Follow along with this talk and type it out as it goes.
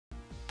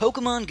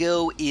Pokemon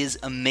Go is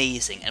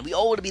amazing, and we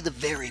all want to be the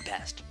very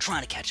best,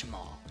 trying to catch them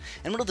all.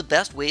 And one of the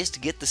best ways to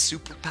get the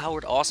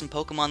super-powered awesome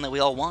Pokemon that we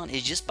all want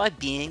is just by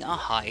being a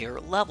higher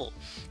level.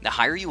 The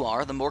higher you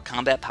are, the more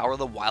combat power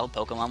the wild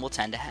Pokemon will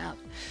tend to have.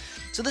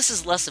 So this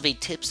is less of a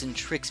tips and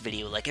tricks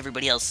video like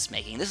everybody else is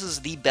making. This is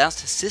the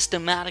best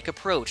systematic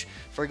approach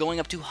for going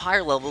up to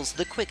higher levels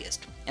the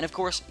quickest. And of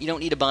course, you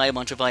don't need to buy a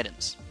bunch of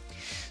items.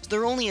 So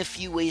there are only a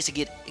few ways to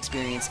get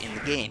experience in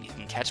the game. You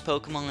can catch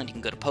Pokemon, you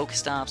can go to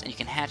Pokestops, and you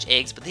can hatch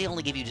eggs, but they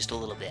only give you just a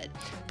little bit.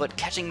 But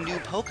catching new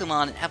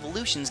Pokemon and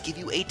evolutions give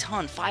you a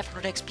ton,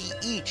 500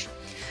 XP each.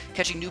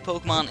 Catching new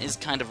Pokemon is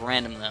kind of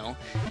random though,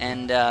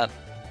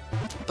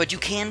 but you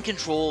can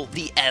control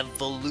the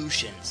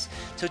evolutions.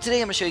 So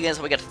today I'm going to show you guys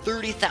how I got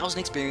 30,000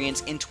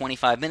 experience in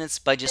 25 minutes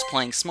by just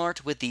playing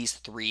smart with these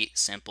 3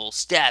 simple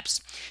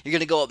steps. You're going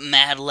to go up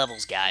mad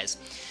levels, guys.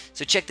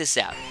 So check this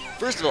out.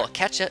 First of all,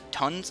 catch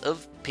tons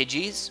of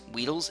Pidgeys,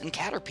 Weedles, and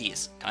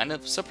Caterpies, kind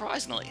of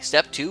surprisingly.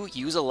 Step 2,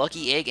 use a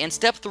lucky egg, and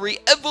step 3,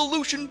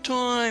 evolution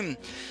time!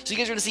 So you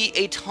guys are going to see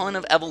a ton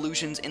of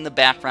evolutions in the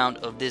background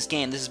of this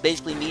game. This is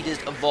basically me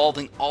just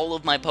evolving all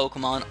of my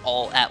Pokemon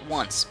all at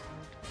once.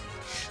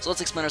 So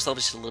let's explain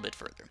ourselves just a little bit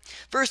further.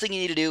 First thing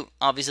you need to do,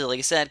 obviously, like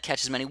I said,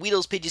 catch as many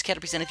Weedles, Pidgeys,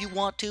 Caterpies, and if you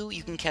want to,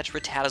 you can catch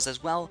Rattatas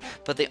as well,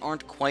 but they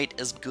aren't quite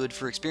as good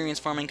for experience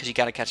farming because you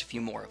gotta catch a few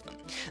more of them.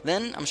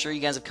 Then, I'm sure you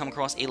guys have come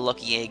across a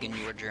lucky egg in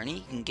your journey.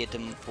 You can get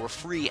them for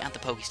free at the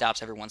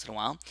Pokestops every once in a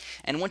while.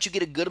 And once you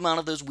get a good amount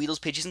of those Weedles,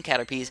 Pidgeys, and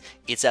Caterpies,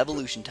 it's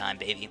evolution time,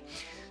 baby.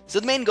 So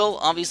the main goal,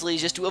 obviously,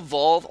 is just to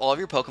evolve all of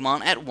your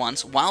Pokemon at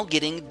once while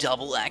getting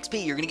double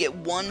XP. You're going to get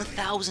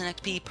 1,000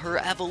 XP per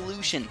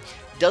evolution.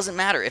 Doesn't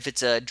matter if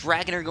it's a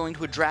Dragonair going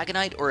to a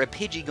Dragonite or a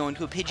Pidgey going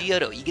to a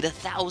Pidgeotto. You get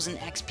 1,000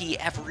 XP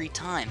every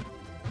time.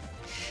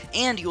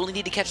 And you only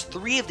need to catch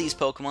 3 of these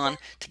Pokemon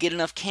to get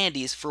enough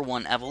candies for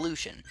 1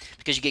 evolution.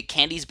 Because you get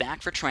candies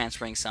back for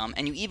transferring some,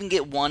 and you even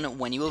get 1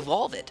 when you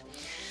evolve it.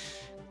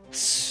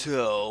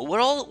 So,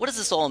 what does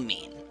this all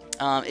mean?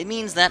 It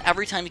means that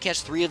every time you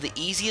catch 3 of the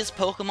easiest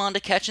Pokemon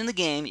to catch in the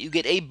game, you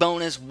get a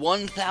bonus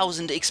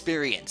 1,000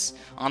 experience.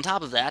 On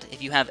top of that,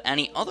 if you have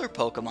any other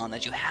Pokemon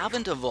that you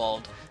haven't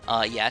evolved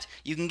yet,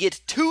 you can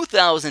get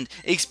 2,000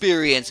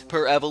 experience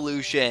per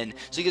evolution.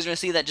 So you guys are going to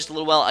see that in just a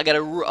little while. I got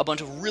a bunch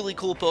of really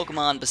cool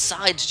Pokemon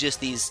besides just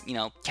these,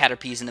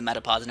 Caterpies and the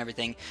Metapods and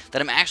everything that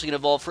I'm actually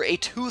going to evolve for a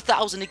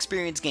 2,000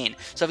 experience gain.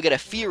 So I've got a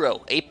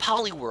Fearow, a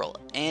Poliwhirl,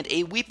 and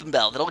a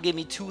Weepinbell. That'll give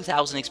me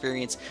 2,000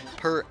 experience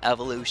per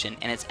evolution,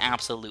 and it's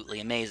absolutely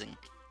amazing.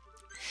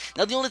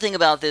 Now, the only thing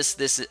about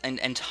this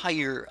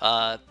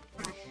entire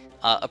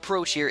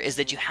approach here is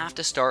that you have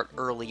to start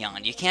early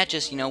on. You can't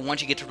just,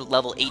 once you get to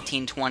level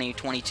 18, 20,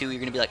 22, you're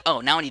going to be like,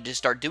 oh, now I need to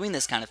start doing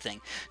this kind of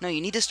thing. No,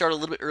 you need to start a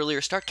little bit earlier,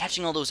 start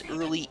catching all those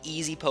early,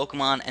 easy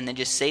Pokemon, and then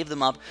just save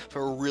them up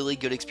for a really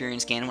good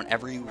experience gain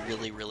whenever you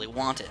really, really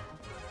want it.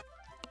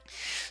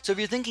 So if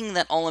you're thinking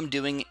that all I'm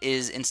doing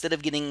is, instead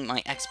of getting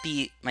my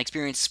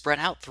experience spread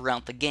out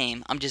throughout the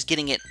game, I'm just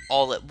getting it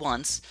all at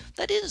once,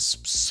 that is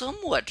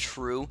somewhat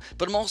true,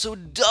 but I'm also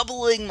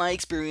doubling my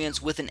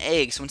experience with an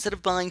egg. So instead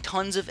of buying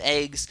tons of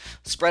eggs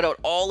spread out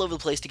all over the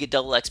place to get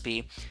double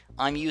XP,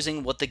 I'm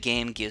using what the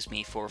game gives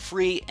me for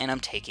free, and I'm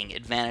taking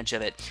advantage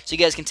of it. So you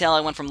guys can tell I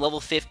went from level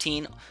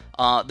 15,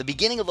 the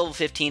beginning of level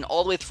 15,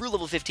 all the way through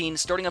level 15,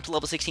 starting up to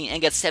level 16,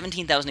 and got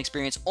 17,000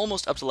 experience,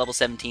 almost up to level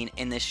 17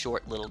 in this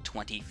short little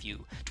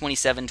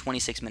 27,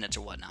 26 minutes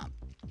or whatnot.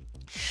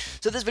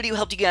 So if this video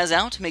helped you guys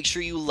out, make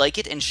sure you like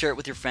it and share it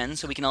with your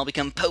friends so we can all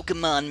become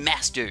Pokemon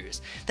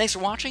Masters. Thanks for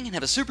watching, and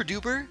have a super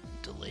duper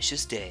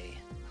delicious day.